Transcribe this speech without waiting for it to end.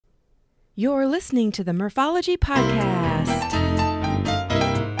You're listening to the Morphology Podcast.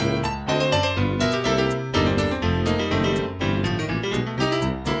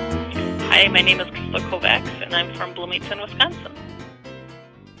 Hi, my name is Kovacs, and I'm from Bloomington, Wisconsin.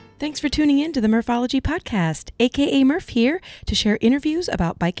 Thanks for tuning in to the Morphology Podcast, aka Murph here, to share interviews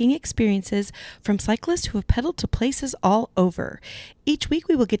about biking experiences from cyclists who have pedaled to places all over. Each week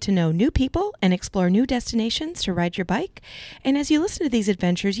we will get to know new people and explore new destinations to ride your bike. And as you listen to these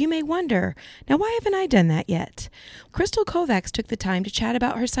adventures, you may wonder, now why haven't I done that yet? Crystal Kovacs took the time to chat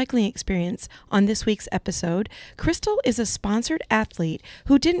about her cycling experience on this week's episode. Crystal is a sponsored athlete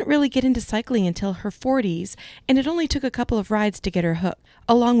who didn't really get into cycling until her 40s, and it only took a couple of rides to get her hooked.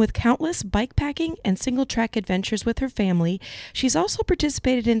 Along with countless bikepacking and single-track adventures with her family, she's also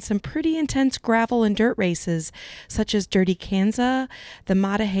participated in some pretty intense gravel and dirt races, such as Dirty Kansas, the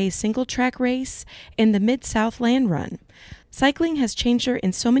Matahay single-track race, and the Mid-South Land Run. Cycling has changed her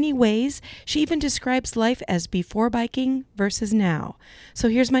in so many ways. She even describes life as before biking versus now. So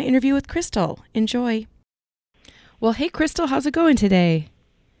here's my interview with Crystal. Enjoy. Well, hey, Crystal, how's it going today?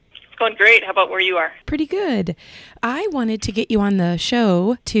 Going great. How about where you are? Pretty good. I wanted to get you on the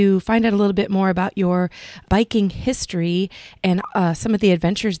show to find out a little bit more about your biking history and some of the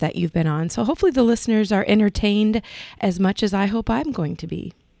adventures that you've been on. So hopefully the listeners are entertained as much as I hope I'm going to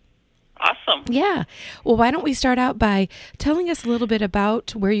be. Awesome. Yeah. Well, why don't we start out by telling us a little bit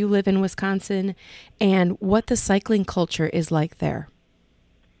about where you live in Wisconsin and what the cycling culture is like there.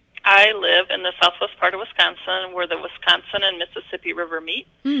 I live in the southwest part of Wisconsin where the Wisconsin and Mississippi River meet.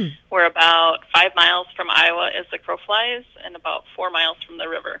 We're about 5 miles from Iowa as the crow flies and about 4 miles from the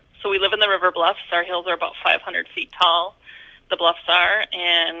river. So we live in the river bluffs. Our hills are about 500 feet tall, the bluffs are,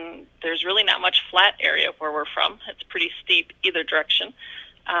 and there's really not much flat area where we're from. It's pretty steep either direction.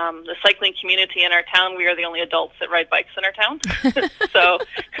 The cycling community in our town, we are the only adults that ride bikes in our town. So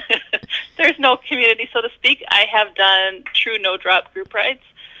there's no community, so to speak. I have done true no-drop group rides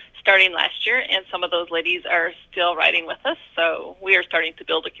starting last year, and some of those ladies are still riding with us. So we are starting to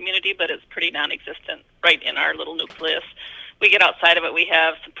build a community, but it's pretty non-existent right in our little nucleus. We get outside of it, we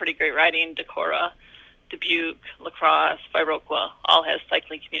have some pretty great riding. Decorah, Dubuque, La Crosse, Viroqua, all has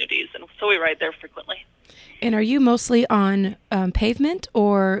cycling communities, and so we ride there frequently. And are you mostly on pavement,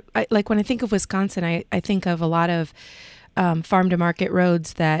 or like when I think of Wisconsin, I think of a lot of farm-to-market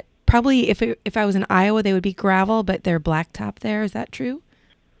roads that probably if I was in Iowa, they would be gravel, but they're blacktop there. Is that true?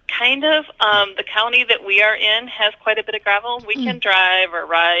 Kind of. The county that we are in has quite a bit of gravel. We can drive or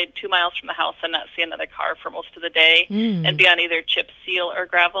ride 2 miles from the house and not see another car for most of the day and be on either chip seal or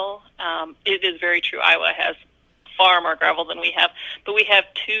gravel. It is very true. Iowa has far more gravel than we have. But we have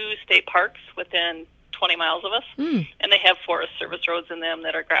 2 state parks within 20 miles of us, and they have Forest Service roads in them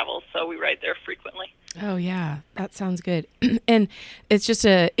that are gravel, so we ride there frequently. Oh, yeah. That sounds good. And it's just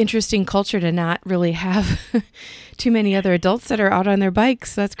an interesting culture to not really have too many other adults that are out on their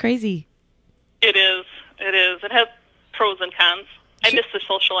bikes. That's crazy. It is. It is. It has pros and cons. I miss the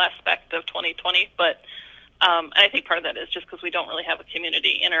social aspect of 2020, but I think part of that is just because we don't really have a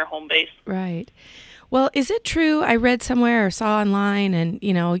community in our home base. Right. Well, is it true? I read somewhere or saw online, and,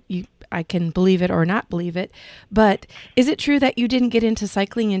 I can believe it or not believe it, but is it true that you didn't get into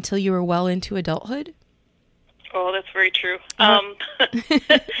cycling until you were well into adulthood? Oh, that's very true. My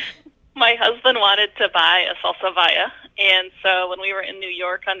husband wanted to buy a Salsa Via, and so when we were in New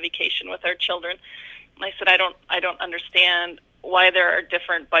York on vacation with our children, I said, I don't understand why there are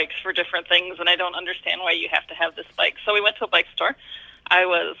different bikes for different things, and I don't understand why you have to have this bike. So we went to a bike store. I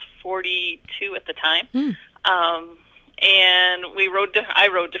was 42 at the time. And I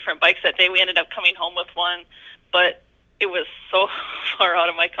rode different bikes that day. We ended up coming home with one, but it was so far out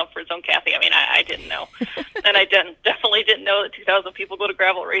of my comfort zone, Kathy. I mean, I didn't know. And I definitely didn't know that 2,000 people go to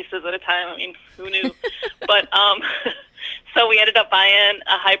gravel races at a time. I mean, who knew? But so we ended up buying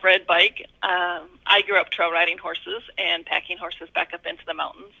a hybrid bike. I grew up trail riding horses and packing horses back up into the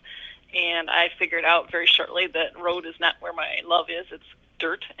mountains. And I figured out very shortly that road is not where my love is. It's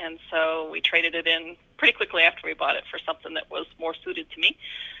dirt, and so we traded it in pretty quickly after we bought it for something that was more suited to me.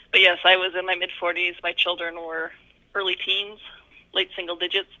 But yes, I was in my mid-40s. My children were early teens, late single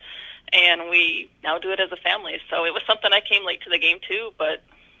digits, and we now do it as a family. So it was something I came late to the game too, but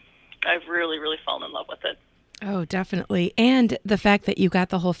I've really, really fallen in love with it. Oh, definitely. And the fact that you got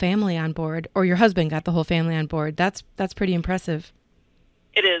the whole family on board, or your husband got the whole family on board, that's pretty impressive.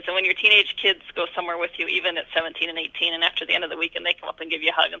 It is. And when your teenage kids go somewhere with you, even at 17 and 18, and after the end of the weekend, they come up and give you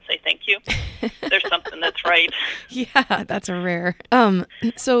a hug and say thank you, there's something that's right. Yeah, that's a rare.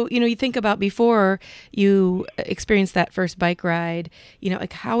 So, you think about before you experienced that first bike ride,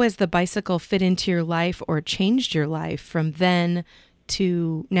 like how has the bicycle fit into your life or changed your life from then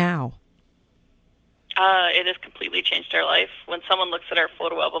to now? It has completely changed our life. When someone looks at our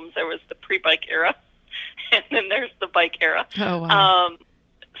photo albums, there was the pre-bike era, and then there's the bike era. Oh, wow.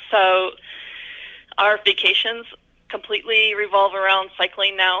 So our vacations completely revolve around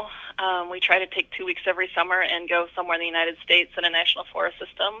cycling now. We try to take 2 weeks every summer and go somewhere in the United States in a national forest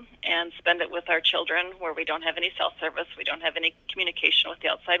system and spend it with our children where we don't have any cell service, we don't have any communication with the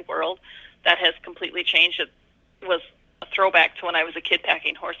outside world. That has completely changed. It was a throwback to when I was a kid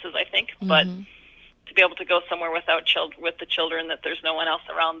packing horses, I think, but to be able to go somewhere with the children, that there's no one else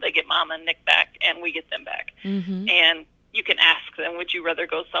around, they get Mom and Nick back, and we get them back. And you can ask them, would you rather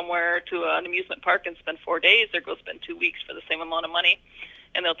go somewhere to an amusement park and spend 4 days, or go spend 2 weeks for the same amount of money?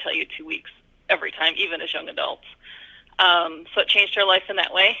 And they'll tell you 2 weeks every time, even as young adults. So it changed our life in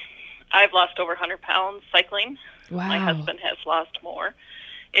that way. I've lost over 100 pounds cycling. Wow. My husband has lost more.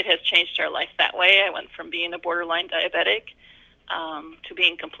 It has changed our life that way. I went from being a borderline diabetic to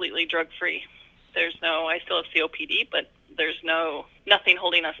being completely drug-free. I still have COPD, but there's nothing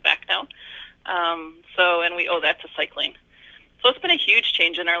holding us back now. And we owe that to cycling. So it's been a huge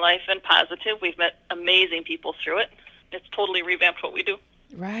change in our life, and positive. We've met amazing people through it. It's totally revamped what we do.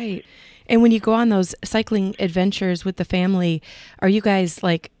 Right. And when you go on those cycling adventures with the family, are you guys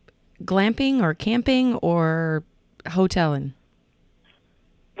like glamping or camping or hoteling?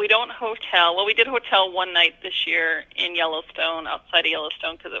 We don't hotel. Well, we did hotel one night this year in Yellowstone, outside of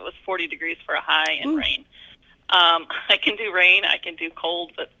Yellowstone, because it was 40 degrees for a high and rain. I can do rain, I can do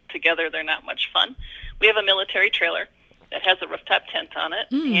cold, but together they're not much fun. We have a military trailer that has a rooftop tent on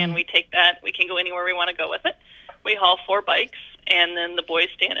it, and we take that. We can go anywhere we want to go with it. We haul 4 bikes, and then the boys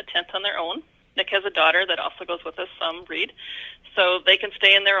stay in a tent on their own. Nick has a daughter that also goes with us, Reed. So they can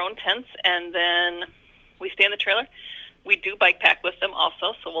stay in their own tents, and then we stay in the trailer. We do bike pack with them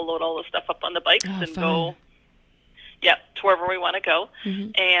also, so we'll load all the stuff up on the bikes and go to wherever we want to go.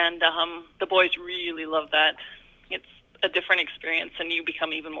 And the boys really love that. It's a different experience, and you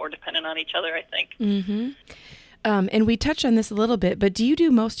become even more dependent on each other, I think. And we touched on this a little bit, but do you do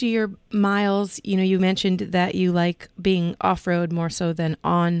most of your miles? You know, you mentioned that you like being off-road more so than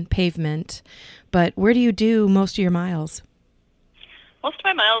on pavement, but where do you do most of your miles? Most of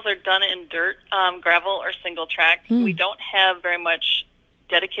my miles are done in dirt, gravel, or single track. We don't have very much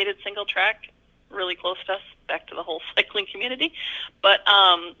dedicated single track really close to us, back to the whole cycling community. But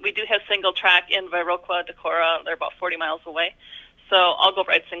we do have single track in Viroqua, Decorah. They're about 40 miles away. So I'll go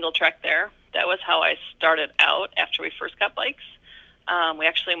ride single track there. That was how I started out after we first got bikes. We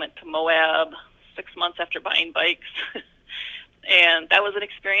actually went to Moab 6 months after buying bikes. And that was an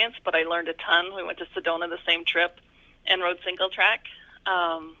experience, but I learned a ton. We went to Sedona the same trip and rode single track.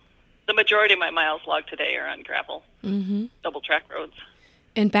 The majority of my miles logged today are on gravel, double track roads.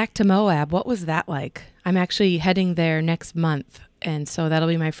 And back to Moab, what was that like? I'm actually heading there next month, and so that'll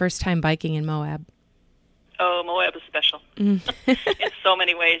be my first time biking in Moab. Oh, Moab is special in so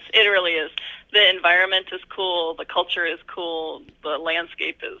many ways. It really is. The environment is cool. The culture is cool. The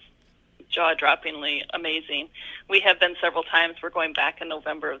landscape is jaw-droppingly amazing. We have been several times. We're going back in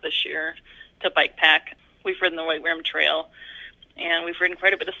November of this year to bike pack. We've ridden the White Rim Trail, and we've ridden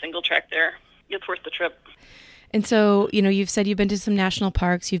quite a bit of single track there. It's worth the trip. And so, you know, you've said you've been to some national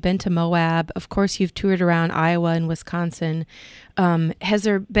parks, you've been to Moab, of course you've toured around Iowa and Wisconsin. Has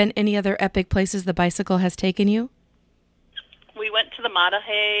there been any other epic places the bicycle has taken you? We went to the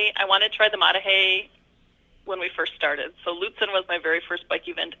Mattahay. I wanted to try the Mattahay when we first started. So Lutsen was my very first bike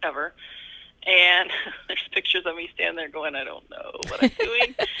event ever. And there's pictures of me standing there going, I don't know what I'm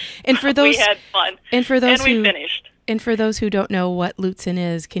doing. And for those, we had fun. And for those we finished. And for those who don't know what Lutsen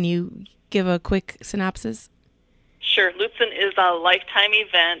is, can you give a quick synopsis? Sure. Lutsen is a lifetime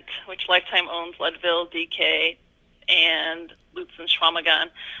event, which Lifetime owns Leadville, DK, and Lutsen Schwamagan.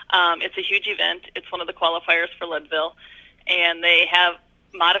 It's a huge event. It's one of the qualifiers for Leadville. And they have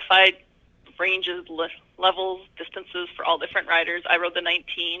modified ranges, levels, distances for all different riders. I rode the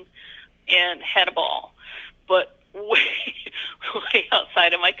 19 and had a ball, but way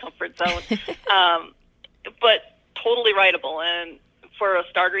outside of my comfort zone. But totally rideable. And for a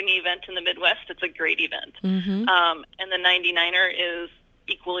startering event in the Midwest, it's a great event. And the 99er is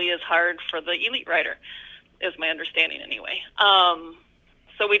equally as hard for the elite rider, is my understanding anyway.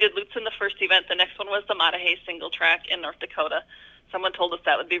 So we did Lutsen the first event. The next one was the Mattahay single track in North Dakota. Someone told us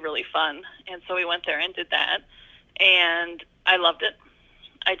that would be really fun, and so we went there and did that, and I loved it.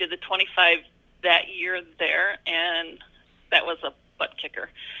 I did the 25 that year there, and that was a butt kicker.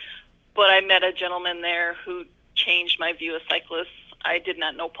 But I met a gentleman there who changed my view of cyclists. I did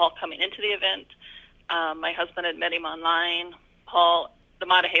not know Paul coming into the event. My husband had met him online. Paul, the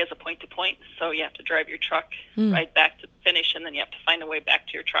Mattahay is a point-to-point, so you have to drive your truck right back to the finish, and then you have to find a way back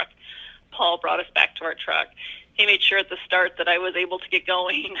to your truck. Paul brought us back to our truck. He made sure at the start that I was able to get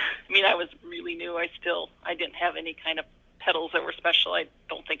going. I mean, I was really new. I didn't have any kind of pedals that were special. I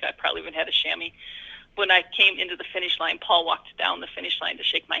don't think I probably even had a chamois. When I came into the finish line, Paul walked down the finish line to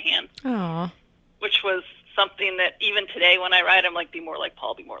shake my hand. Aww. Which was something that even today when I ride, I'm like, be more like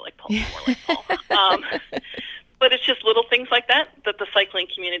Paul, be more like Paul, be more like Paul. But it's just little things like that the cycling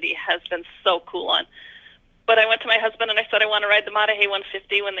community has been so cool on. But I went to my husband and I said I want to ride the Mater Hey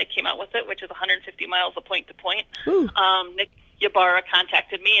 150 when they came out with it, which is 150 miles of point to point. Nick Ybarra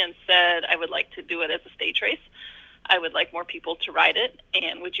contacted me and said I would like to do it as a stage race. I would like more people to ride it,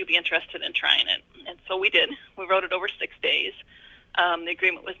 and would you be interested in trying it? And so we did. We rode it over 6 days. The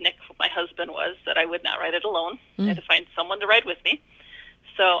agreement with Nick, my husband, was that I would not ride it alone. I had to find someone to ride with me.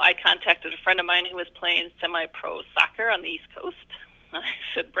 So I contacted a friend of mine who was playing semi-pro soccer on the East Coast. I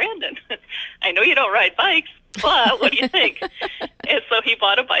said, Brandon, I know you don't ride bikes, but what do you think? And so he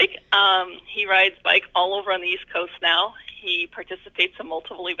bought a bike. He rides bike all over on the East Coast now. He participates in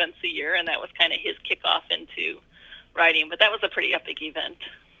multiple events a year, and that was kind of his kickoff into riding. But that was a pretty epic event.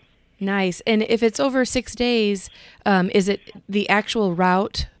 Nice. And if it's over 6 days, is it the actual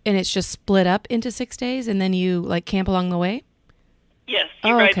route and it's just split up into 6 days and then you like camp along the way? Yes.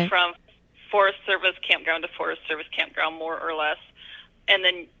 You ride from Forest Service campground to Forest Service campground, more or less. And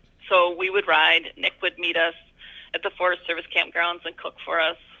then, so we would ride. Nick would meet us at the Forest Service campgrounds and cook for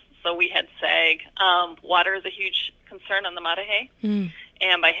us. So we had SAG. Water is a huge concern on the Mater Hey.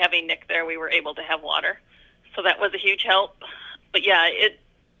 And by having Nick there, we were able to have water. So that was a huge help. But yeah,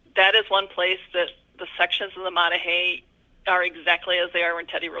 that is one place that the sections of the Mater Hey are exactly as they are when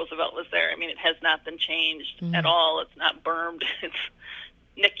Teddy Roosevelt was there. I mean, it has not been changed at all. It's not bermed. It's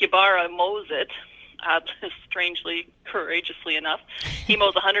Nick Ybarra mows it, strangely, courageously enough. He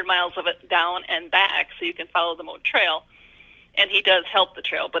mows 100 miles of it down and back so you can follow the mowed trail. And he does help the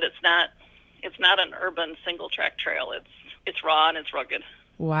trail, but it's not an urban single-track trail. It's raw and it's rugged.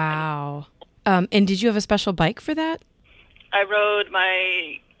 Wow. And did you have a special bike for that? I rode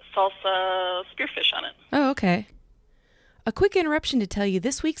my Salsa Spearfish on it. Oh, okay. A quick interruption to tell you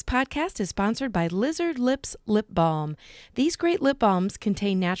this week's podcast is sponsored by Lizard Lips Lip Balm. These great lip balms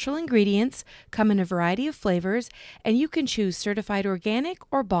contain natural ingredients, come in a variety of flavors, and you can choose certified organic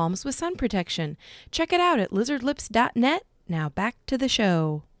or balms with sun protection. Check it out at lizardlips.net. Now back to the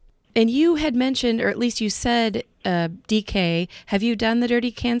show. And you had mentioned, or at least you said, DK. Have you done the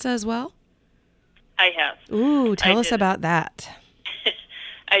Dirty Kansas as well? I have. Ooh, tell us about that.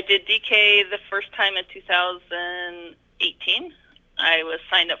 I did DK the first time in 2018. I was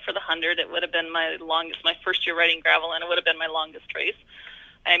signed up for the 100. It would have been my first year riding gravel, and it would have been my longest race.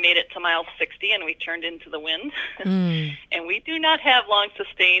 I made it to mile 60, and we turned into the wind. And we do not have long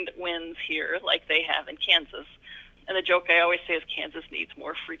sustained winds here like they have in Kansas. And the joke I always say is Kansas needs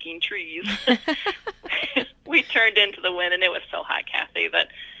more freaking trees. We turned into the wind, and it was so hot, Kathy, that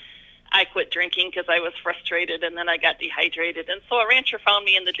I quit drinking because I was frustrated, and then I got dehydrated. And so a rancher found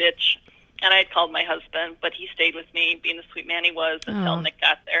me in the ditch, and I had called my husband, but he stayed with me, being the sweet man he was, until Nick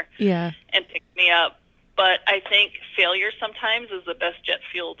got there and picked me up. But I think failure sometimes is the best jet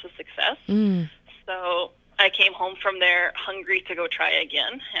fuel to success. So I came home from there hungry to go try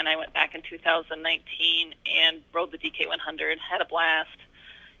again, and I went back in 2019 and rode the DK 100, had a blast.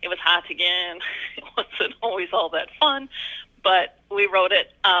 It was hot again. It wasn't always all that fun, but we rode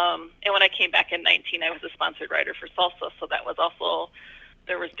it. And when I came back in 19, I was a sponsored rider for Salsa, so that was also,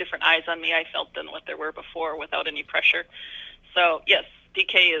 there was different eyes on me, I felt, than what there were before without any pressure. So, yes,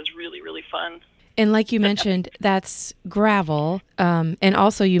 DK is really, really fun. And like you mentioned, that's gravel. And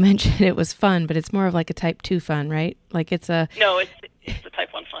also you mentioned it was fun, but it's more of like a type 2 fun, right? Like it's a... No, it's the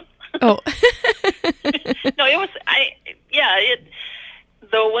type 1 fun. Oh. No, it was...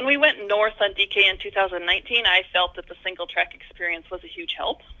 Though when we went north on DK in 2019, I felt that the single track experience was a huge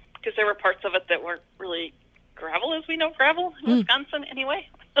help because there were parts of it that weren't really gravel as we know gravel in Wisconsin anyway.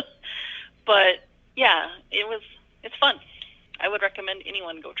 But yeah, it's fun. I would recommend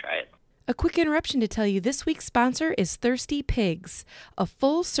anyone go try it. A quick interruption to tell you this week's sponsor is Thirsty Pigs, a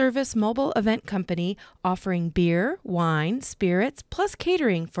full-service mobile event company offering beer, wine, spirits, plus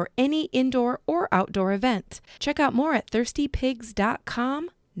catering for any indoor or outdoor event. Check out more at thirstypigs.com.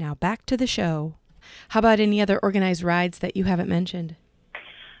 Now back to the show. How about any other organized rides that you haven't mentioned?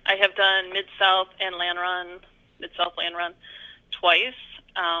 I have done Mid-South and Mid-South Land Run twice.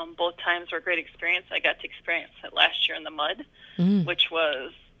 Both times were a great experience. I got to experience it last year in the mud, which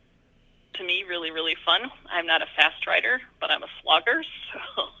was, to me, really, really fun. I'm not a fast rider, but I'm a slogger,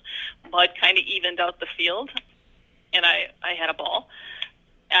 so mud kind of evened out the field, and I had a ball.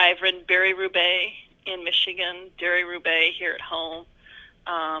 I've ridden Barry-Roubaix in Michigan, Derry-Roubaix here at home.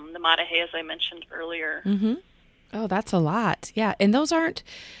 the Matahe, as I mentioned earlier. Mm-hmm. Oh, that's a lot. Yeah, and those aren't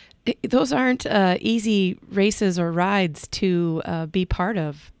easy races or rides to be part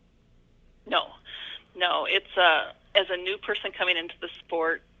of. No, it's as a new person coming into the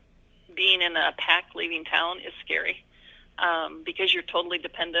sport, being in a pack leaving town is scary. Because you're totally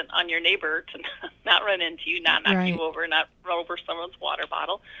dependent on your neighbor to not run into you, not knock you over, not run over someone's water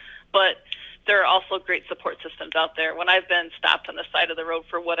bottle. But there are also great support systems out there. When I've been stopped on the side of the road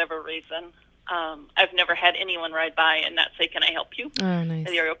for whatever reason, I've never had anyone ride by and not say, "Can I help you? Oh, nice.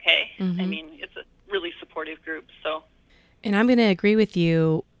 Are you okay?" Mm-hmm. I mean, it's a really supportive group. So. And I'm going to agree with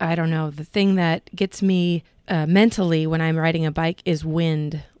you. I don't know. The thing that gets me mentally when I'm riding a bike is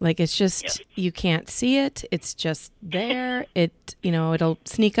wind. Like, it's just, you can't see it. It's just there. It'll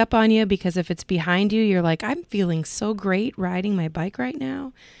sneak up on you, because if it's behind you, you're like, I'm feeling so great riding my bike right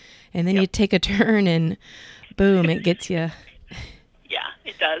now. And then you take a turn and boom, it gets you. Yeah,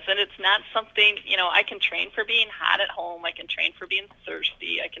 it does. And it's not something, I can train for being hot at home. I can train for being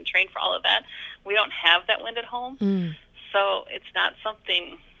thirsty. I can train for all of that. We don't have that wind at home. So it's not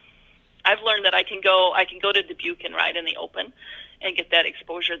something. I've learned that I can go to Dubuque and ride in the open and get that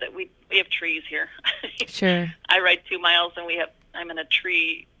exposure that we have trees here. Sure. I ride 2 miles and I'm in a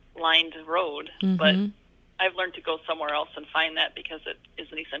tree lined road, but I've learned to go somewhere else and find that, because it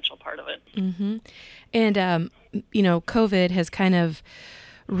is an essential part of it. Mm-hmm. And, COVID has kind of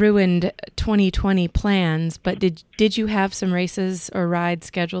ruined 2020 plans, but did you have some races or rides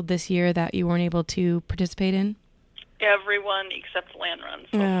scheduled this year that you weren't able to participate in? Everyone except Land Run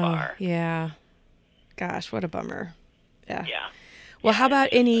so far. Yeah. Gosh, what a bummer. Yeah. Well, Yeah, how about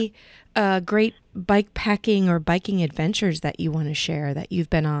any great bike packing or biking adventures that you want to share that you've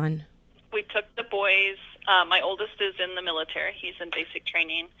been on? We took the boys. My oldest is in the military. He's in basic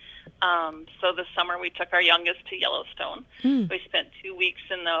training. So this summer we took our youngest to Yellowstone. We spent 2 weeks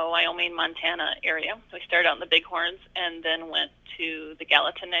in the Wyoming, Montana area. We started out in the Bighorns and then went to the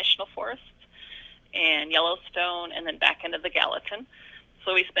Gallatin National Forest and Yellowstone, and then back into the Gallatin.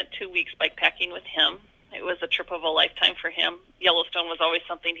 So we spent 2 weeks bike packing with him. It was a trip of a lifetime for him. Yellowstone was always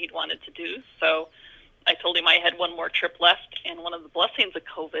something he'd wanted to do. So I told him I had one more trip left, and one of the blessings of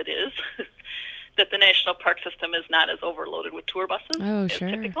COVID is that the national park system is not as overloaded with tour buses as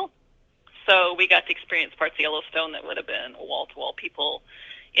typical. So we got to experience parts of Yellowstone that would have been wall-to-wall people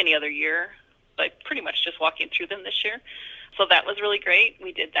any other year, but pretty much just walking through them this year. So that was really great.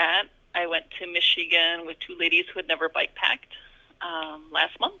 We did that. I went to Michigan with 2 ladies who had never bike packed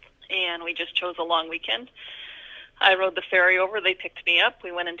last month, and we just chose a long weekend. I rode the ferry over. They picked me up.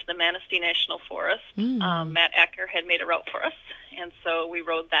 We went into the Manistee National Forest. Matt Acker had made a route for us, and so we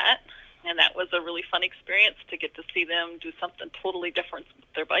rode that, and that was a really fun experience to get to see them do something totally different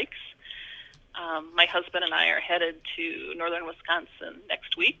with their bikes. My husband and I are headed to northern Wisconsin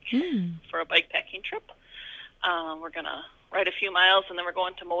next week for a bike packing trip. We're going to ride a few miles, and then we're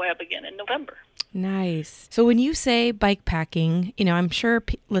going to Moab again in November. Nice. So when you say bike packing, I'm sure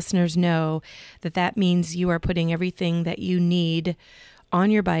listeners know that means you are putting everything that you need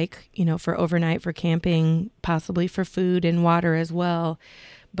on your bike, for overnight, for camping, possibly for food and water as well.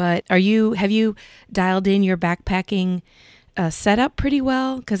 But have you dialed in your backpacking setup pretty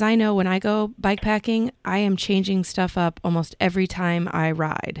well? Because I know when I go bike packing, I am changing stuff up almost every time I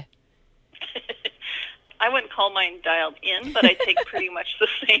ride. I wouldn't call mine dialed in, but I take pretty much the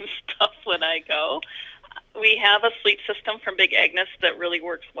same stuff when I go. We have a sleep system from Big Agnes that really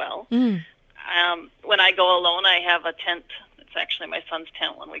works well. When I go alone, I have a tent. It's actually my son's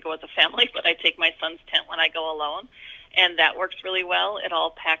tent when we go as a family, but I take my son's tent when I go alone, and that works really well. It all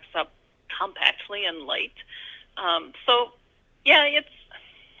packs up compactly and light. I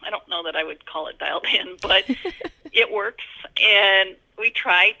don't know that I would call it dialed in, but it works. And we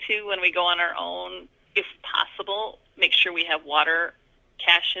try to, when we go on our own, if possible, make sure we have water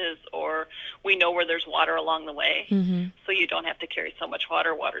caches, or we know where there's water along the way, so you don't have to carry so much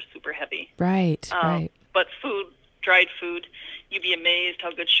water. Water's super heavy. Right. But dried food, you'd be amazed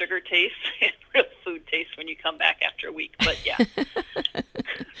how good sugar tastes and real food tastes when you come back after a week. But yeah.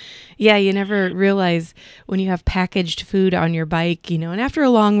 Yeah, you never realize when you have packaged food on your bike, and after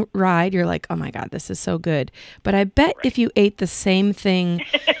a long ride, you're like, oh my God, this is so good. But I bet if you ate the same thing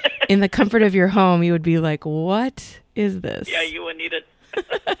in the comfort of your home, you would be like, what is this? Yeah, you wouldn't eat it.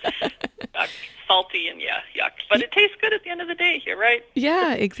 Salty and yuck. But it tastes good at the end of the day. You're right.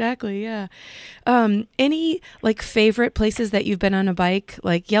 Yeah, exactly. Yeah. Any favorite places that you've been on a bike?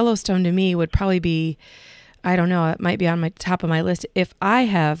 Like Yellowstone to me would probably be, I don't know, it might be on my top of my list if I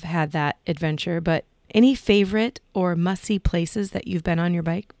have had that adventure. But any favorite or must-see places that you've been on your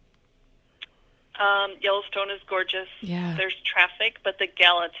bike? Yellowstone is gorgeous. Yeah. There's traffic, but the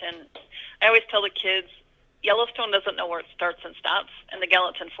Gallatin, I always tell the kids, Yellowstone doesn't know where it starts and stops, and the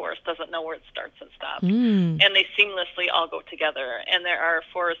Gallatin Forest doesn't know where it starts and stops. And they seamlessly all go together. And there are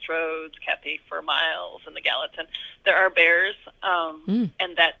forest roads, Cafe for miles in the Gallatin. There are bears,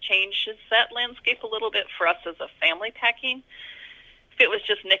 and that changes that landscape a little bit for us as a family packing. If it was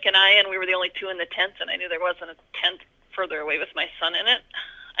just Nick and I, and we were the only two in the tent, and I knew there wasn't a tent further away with my son in it,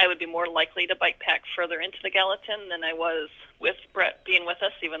 I would be more likely to bike pack further into the Gallatin than I was with Brett being with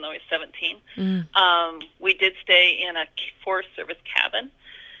us, even though he's 17. We did stay in a Forest Service cabin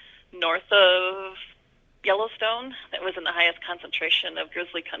north of Yellowstone that was in the highest concentration of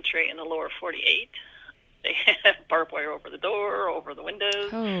grizzly country in the lower 48. They had barbed wire over the door, over the windows.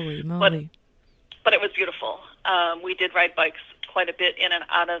 Holy moly. But it was beautiful. We did ride bikes quite a bit in and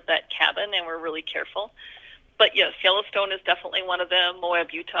out of that cabin, and we're really careful. But yes, Yellowstone is definitely one of them. Moab,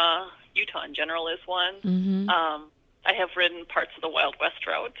 Utah in general is one. I have ridden parts of the Wild West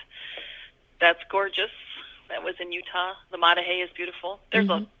route. That's gorgeous. That was in Utah. The Mattahey is beautiful. There's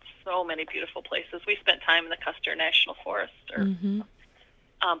so many beautiful places. We spent time in the Custer National Forest or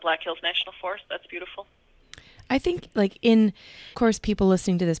Black Hills National Forest. That's beautiful. I think, of course, people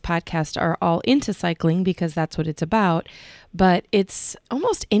listening to this podcast are all into cycling because that's what it's about. But it's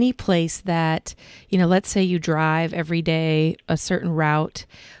almost any place that, let's say you drive every day a certain route.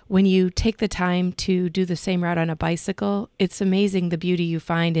 When you take the time to do the same route on a bicycle, it's amazing the beauty you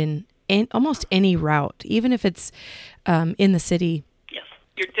find in almost any route, even if it's in the city. Yes,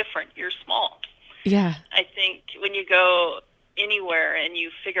 you're different. You're small. Yeah. I think when you go anywhere and you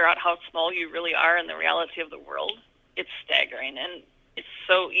figure out how small you really are in the reality of the world, it's staggering, and it's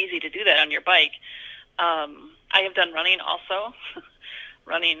so easy to do that on your bike. I have done running also.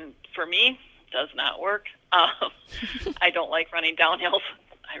 Running for me does not work. I don't like running downhills.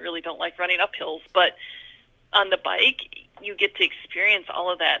 I really don't like running up hills, but on the bike you get to experience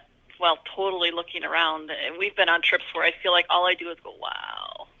all of that while totally looking around. And we've been on trips where I feel like all I do is go,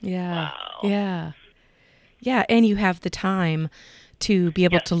 wow. Yeah, and you have the time to be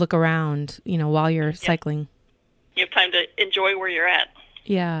able to look around, while you're cycling. You have time to enjoy where you're at.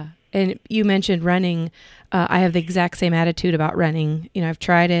 Yeah, and you mentioned running. I have the exact same attitude about running. I've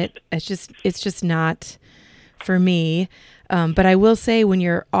tried it. It's just not for me. But I will say when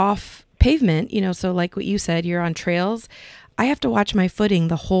you're off pavement, so like what you said, you're on trails, I have to watch my footing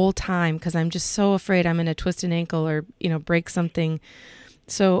the whole time because I'm just so afraid I'm going to twist an ankle or, break something.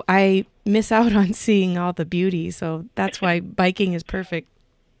 So I miss out on seeing all the beauty. So that's why biking is perfect.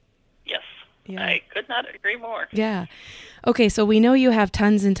 Yes, yeah. I could not agree more. Yeah. Okay, so we know you have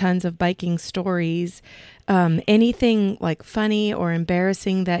tons and tons of biking stories. Anything like funny or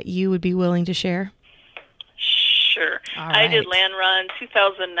embarrassing that you would be willing to share? Sure. I did Land Run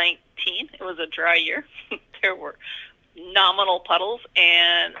 2019. It was a dry year. There were nominal puddles,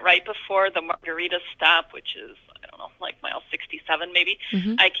 and right before the Margarita stop, which is, like mile 67 maybe,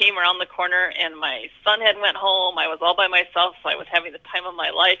 I came around the corner and my son had went home. I was all by myself, so I was having the time of my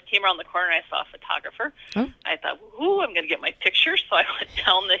life. Came around the corner and I saw a photographer. I thought, ooh, I'm going to get my picture. So I went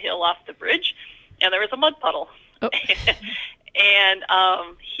down the hill off the bridge, and there was a mud puddle. And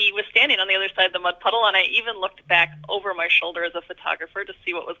he was standing on the other side of the mud puddle, and I even looked back over my shoulder as a photographer to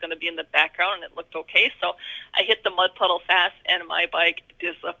see what was going to be in the background, and it looked okay. So I hit the mud puddle fast, and my bike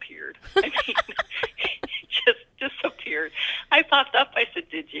disappeared. I mean, just disappeared. I popped up. I said,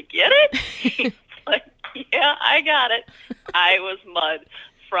 "Did you get it?" He's like, "Yeah, I got it." I was mud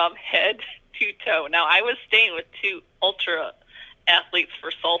from head to toe. Now, I was staying with two ultra athletes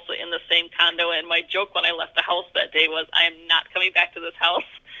for salsa in the same condo, and my joke when I left the house that day was, I am not coming back to this house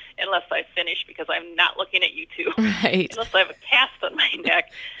unless I finish, because I'm not looking at you two. Right. Unless I have a cast on my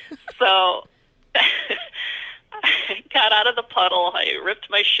neck. So I got out of the puddle. I ripped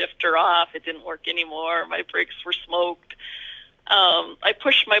my shifter off. It didn't work anymore. My brakes were smoked. I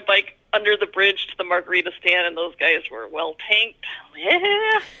pushed my bike under the bridge to the margarita stand, and those guys were well tanked.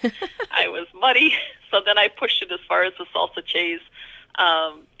 Yeah. I was muddy. So then I pushed it as far as the salsa chase.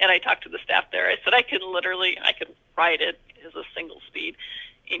 And I talked to the staff there. I said, I could ride it as a single speed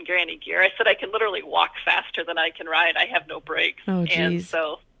in granny gear. I said, I can literally walk faster than I can ride. I have no brakes. Oh, geez. And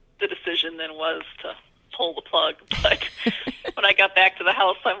so the decision then was to pull the plug. But when I got back to the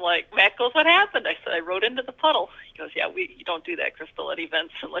house, I'm like, Matt goes, what happened? I said, I rode into the puddle. He goes, yeah, you don't do that, Crystal, at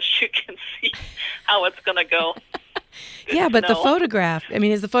events unless you can see how it's going to go. Yeah, but the photograph,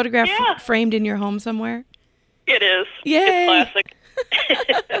 is the photograph framed in your home somewhere? It is. Yay. It's classic.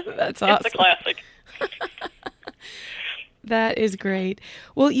 That's awesome. It's a classic. That is great.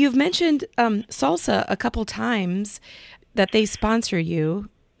 Well, you've mentioned Salsa a couple times, that they sponsor you.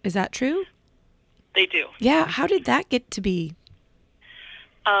 Is that true? They do. Yeah. How did that get to be?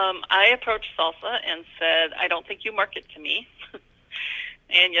 I approached Salsa and said, I don't think you market to me.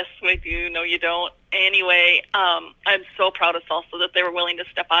 And yes, we do. No, you don't. Anyway, I'm so proud of Salsa that they were willing to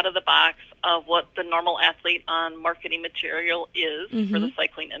step out of the box of what the normal athlete on marketing material is for the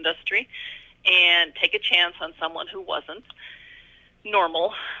cycling industry and take a chance on someone who wasn't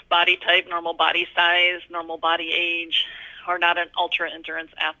normal body type, normal body size, normal body age, or not an ultra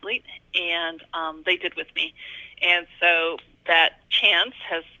endurance athlete. And they did with me. And so that chance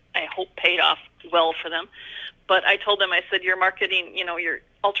has, I hope, paid off well for them. But I told them, I said, your marketing, you know, your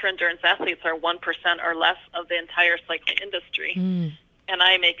ultra-endurance athletes are 1% or less of the entire cycling industry. And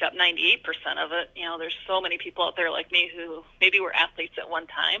I make up 98% of it. You know, there's so many people out there like me who maybe were athletes at one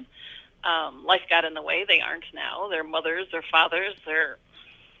time. Life got in the way. They aren't now. They're mothers, they're fathers, they're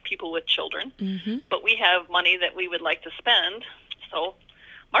people with children. But we have money that we would like to spend, so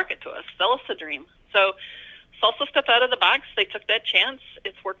market to us. Sell us a dream. So Salsa stepped out of the box. They took that chance.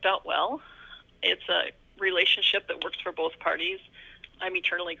 It's worked out well. It's a relationship that works for both parties. I'm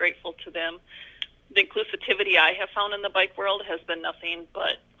eternally grateful to them. The inclusivity I have found in the bike world has been nothing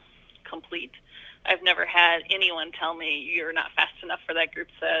but complete. I've never had anyone tell me you're not fast enough for that group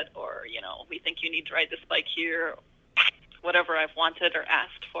set, or, you know, we think you need to ride this bike here. Whatever I've wanted or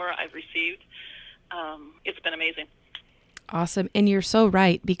asked for, I've received. It's been amazing. Awesome. And you're so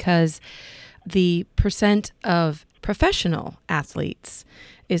right, because the percent of professional athletes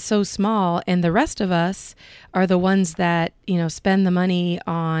is so small, and the rest of us are the ones that, you know, spend the money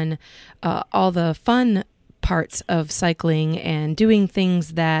on all the fun parts of cycling and doing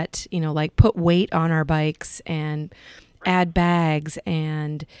things that, you know, like put weight on our bikes and add bags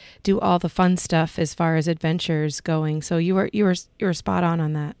and do all the fun stuff as far as adventures going. So you were spot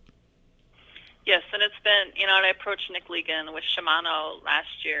on that. Yes, and it's been, you know, and I approached Nick Ligon with Shimano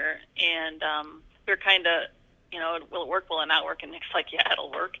last year, and we were kind of, you know, will it work, will it not work? And Nick's like, yeah,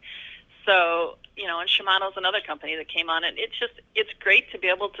 it'll work. So, you know, and Shimano's another company that came on, and it's great to be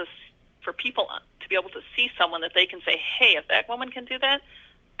able to, for people to be able to see someone that they can say, hey, if that woman can do that,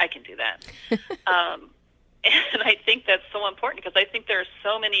 I can do that. And I think that's so important, because I think there are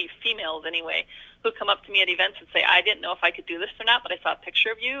so many females anyway who come up to me at events and say, I didn't know if I could do this or not, but I saw a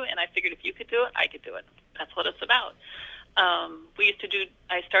picture of you and I figured if you could do it, I could do it. That's what it's about.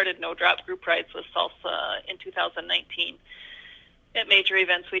 I started no drop group rides with Salsa in 2019 at major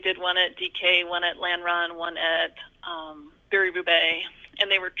events. We did one at DK, one at Land Run, one at Barry-Roubaix, and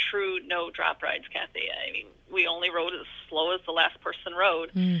they were true no drop rides, Kathy. I mean, we only rode as slow as the last person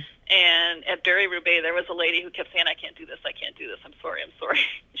rode. And at Barry-Roubaix, there was a lady who kept saying, I can't do this, I can't do this, I'm sorry.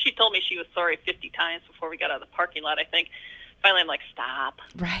 She told me she was sorry 50 times before we got out of the parking lot, I think. Finally, I'm like, stop.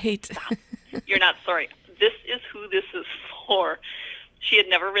 Right. Stop. You're not sorry. This is who this is for. She had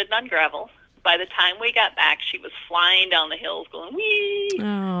never ridden on gravel. By the time we got back, she was flying down the hills going, wee!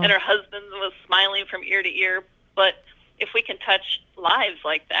 Oh. And her husband was smiling from ear to ear. But if we can touch lives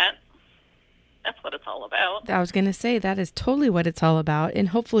like that, that's what it's all about. I was going to say, that is totally what it's all about. And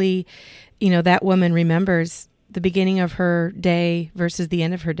hopefully, you know, that woman remembers the beginning of her day versus the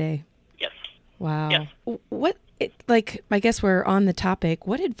end of her day. Yes. Wow. Yes. I guess we're on the topic.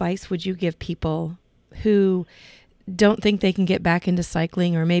 What advice would you give people who don't think they can get back into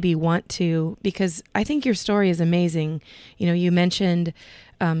cycling, or maybe want to? Because I think your story is amazing. You know, you mentioned,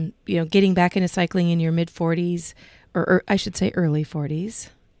 getting back into cycling in your mid-40s, or I should say early 40s.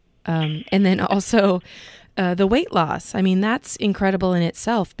 And then also the weight loss. I mean, that's incredible in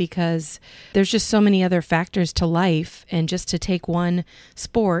itself, because there's just so many other factors to life, and just to take one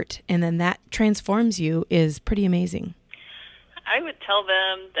sport and then that transforms you is pretty amazing. I would tell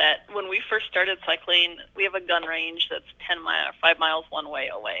them that when we first started cycling, we have a gun range that's 5 miles one way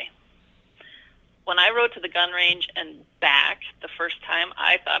away. When I rode to the gun range and back the first time,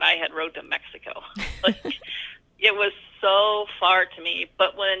 I thought I had rode to Mexico. It was so far to me.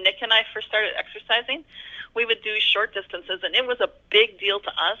 But when Nick and I first started exercising, we would do short distances, and it was a big deal to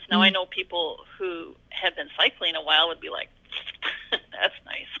us. Now, I know people who have been cycling a while would be like, that's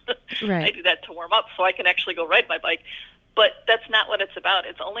nice. Right. I do that to warm up so I can actually go ride my bike. But that's not what it's about.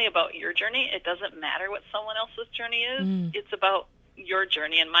 It's only about your journey. It doesn't matter what someone else's journey is. It's about your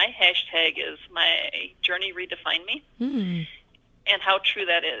journey. And my hashtag is my journey redefined me. And how true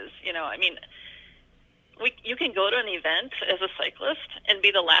that is. You know, I mean, you can go to an event as a cyclist and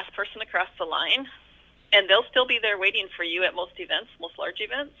be the last person to cross the line, and they'll still be there waiting for you at most events, most large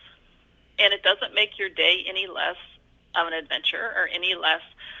events. And it doesn't make your day any less of an adventure or any less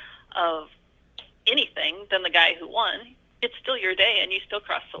of anything than the guy who won. It's still your day, and you still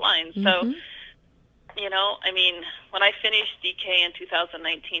cross the line. So I mean, when I finished DK in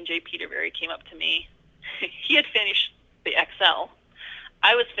 2019, Jay Peterberry came up to me. He had finished the XL.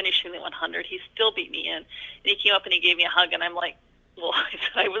 I was finishing the 100. He still beat me in. And he came up and he gave me a hug, and I'm like, well, I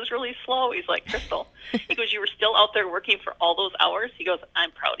said, I was really slow. He's like, Crystal. He goes, you were still out there working for all those hours? He goes,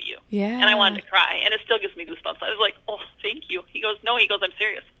 I'm proud of you. Yeah. And I wanted to cry, and it still gives me goosebumps. I was like, oh, thank you. He goes, no. He goes, I'm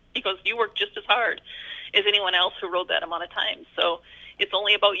serious. He goes, you worked just as hard as anyone else who rode that amount of time. So it's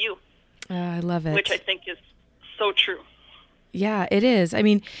only about you. I love it. Which I think is so true. Yeah, it is. I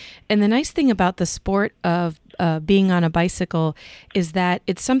mean, and the nice thing about the sport of being on a bicycle is that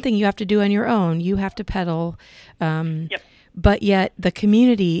it's something you have to do on your own. You have to pedal. Yep. But yet the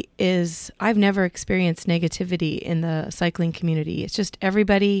community is, I've never experienced negativity in the cycling community. It's just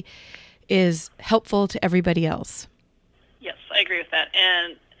everybody is helpful to everybody else. Yes, I agree with that.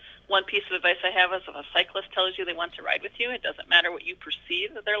 And one piece of advice I have is if a cyclist tells you they want to ride with you, it doesn't matter what you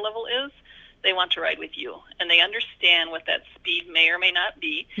perceive that their level is, they want to ride with you. And they understand what that speed may or may not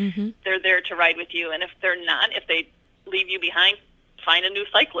be. Mm-hmm. They're there to ride with you. And if they're not, if they leave you behind, find a new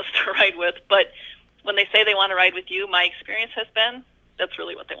cyclist to ride with. But when they say they want to ride with you, my experience has been that's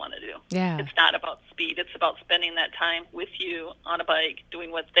really what they want to do. Yeah. It's not about speed. It's about spending that time with you on a bike,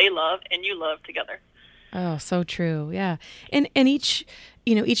 doing what they love and you love together. Oh, so true. Yeah. And each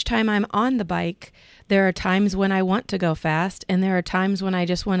time I'm on the bike, there are times when I want to go fast, and there are times when I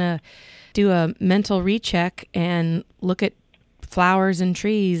just want to do a mental recheck and look at flowers and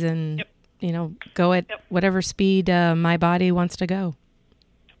trees and, go at whatever speed my body wants to go.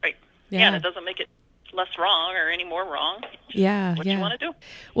 Right. Yeah, and it doesn't make it less wrong or any more wrong. Yeah, what you want to do.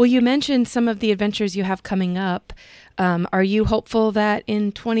 Well, you mentioned some of the adventures you have coming up. Are you hopeful that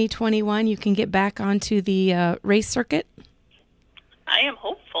in 2021 you can get back onto the race circuit? I am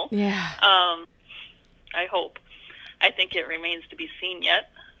hopeful. Yeah. I hope. I think it remains to be seen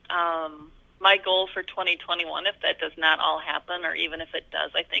yet. My goal for 2021, if that does not all happen, or even if it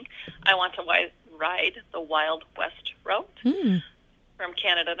does, I think I want to ride the Wild West route from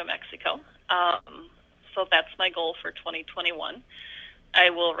Canada to Mexico. So that's my goal for 2021. I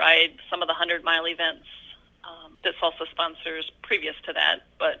will ride some of the 100-mile events that Salsa sponsors previous to that,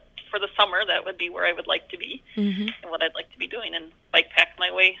 but for the summer, that would be where I would like to be and what I'd like to be doing, and bike pack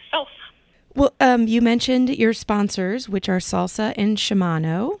my way south. Well, you mentioned your sponsors, which are Salsa and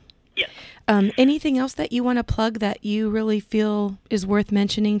Shimano. Yes. Anything else that you want to plug that you really feel is worth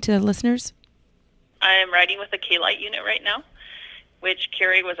mentioning to listeners? I am riding with a K-Lite unit right now, which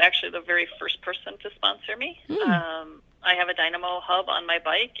Carrie was actually the very first person to sponsor me. I have a dynamo hub on my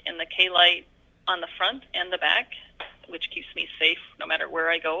bike and the K-Lite on the front and the back, which keeps me safe no matter where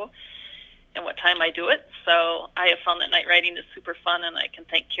I go and what time I do it. So I have found that night riding is super fun, and I can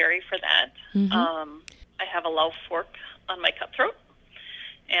thank Carrie for that. I have a low fork on my cutthroat,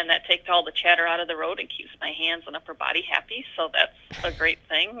 and that takes all the chatter out of the road and keeps my hands and upper body happy. So that's a great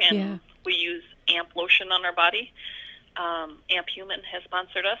thing. And we use Amp lotion on our body. Amp Human has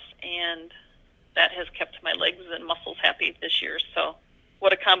sponsored us, and that has kept my legs and muscles happy this year. So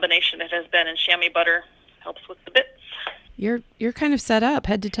what a combination it has been. And chamois butter helps with the bits. You're kind of set up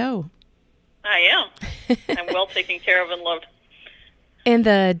head to toe. I am. I'm well taken care of and loved. And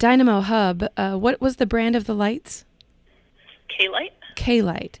the Dynamo Hub, what was the brand of the lights? K-Lite.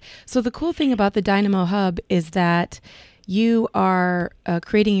 K-Lite. So the cool thing about the Dynamo Hub is that you are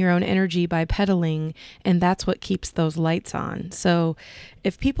creating your own energy by pedaling, and that's what keeps those lights on. So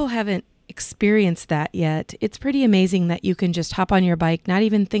if people haven't experienced that yet, it's pretty amazing that you can just hop on your bike, not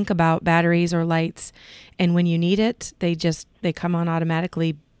even think about batteries or lights, and when you need it, they come on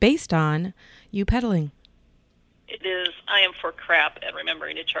automatically based on you pedaling. It is. I am for crap at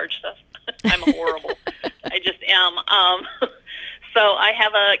remembering to charge stuff. I'm horrible. I just am. So I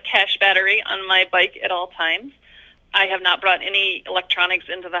have a cash battery on my bike at all times. I have not brought any electronics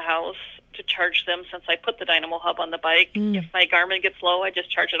into the house to charge them since I put the Dynamo Hub on the bike. If my Garmin gets low, I just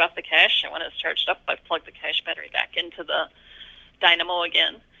charge it off the cache, and when it's charged up, I plug the cache battery back into the Dynamo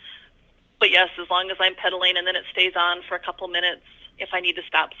again. But yes, as long as I'm pedaling and then it stays on for a couple minutes, if I need to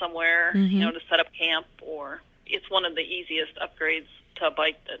stop somewhere, to set up camp, or it's one of the easiest upgrades to a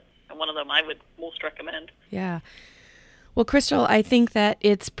bike and one of them I would most recommend. Yeah. Well, Crystal, I think that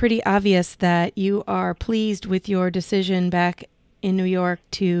it's pretty obvious that you are pleased with your decision back in New York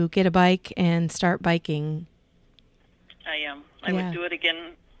to get a bike and start biking. I am. I would do it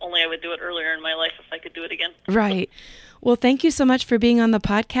again, only I would do it earlier in my life if I could do it again. Right. Well, thank you so much for being on the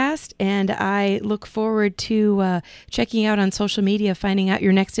podcast, and I look forward to checking out on social media, finding out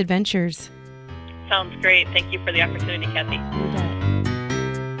your next adventures. Sounds great. Thank you for the opportunity, Kathy. You bet.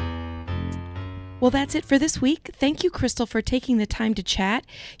 Well, that's it for this week. Thank you, Crystal, for taking the time to chat.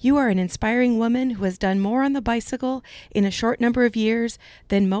 You are an inspiring woman who has done more on the bicycle in a short number of years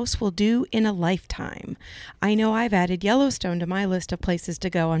than most will do in a lifetime. I know I've added Yellowstone to my list of places to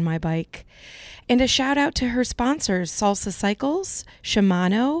go on my bike. And a shout out to her sponsors, Salsa Cycles,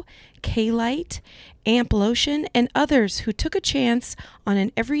 Shimano, K-Lite, Amp Lotion, and others who took a chance on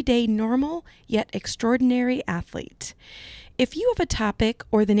an everyday normal yet extraordinary athlete. If you have a topic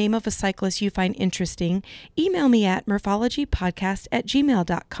or the name of a cyclist you find interesting, email me at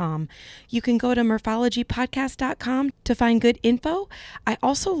murphologypodcast@gmail.com. You can go to murphologypodcast.com to find good info. I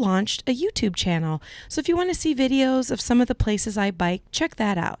also launched a YouTube channel, so if you want to see videos of some of the places I bike, check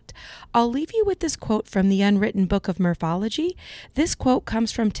that out. I'll leave you with this quote from the Unwritten Book of Murphology. This quote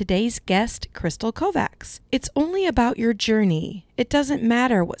comes from today's guest, Crystal Kovacs. It's only about your journey. It doesn't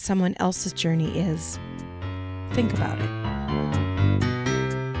matter what someone else's journey is. Think about it.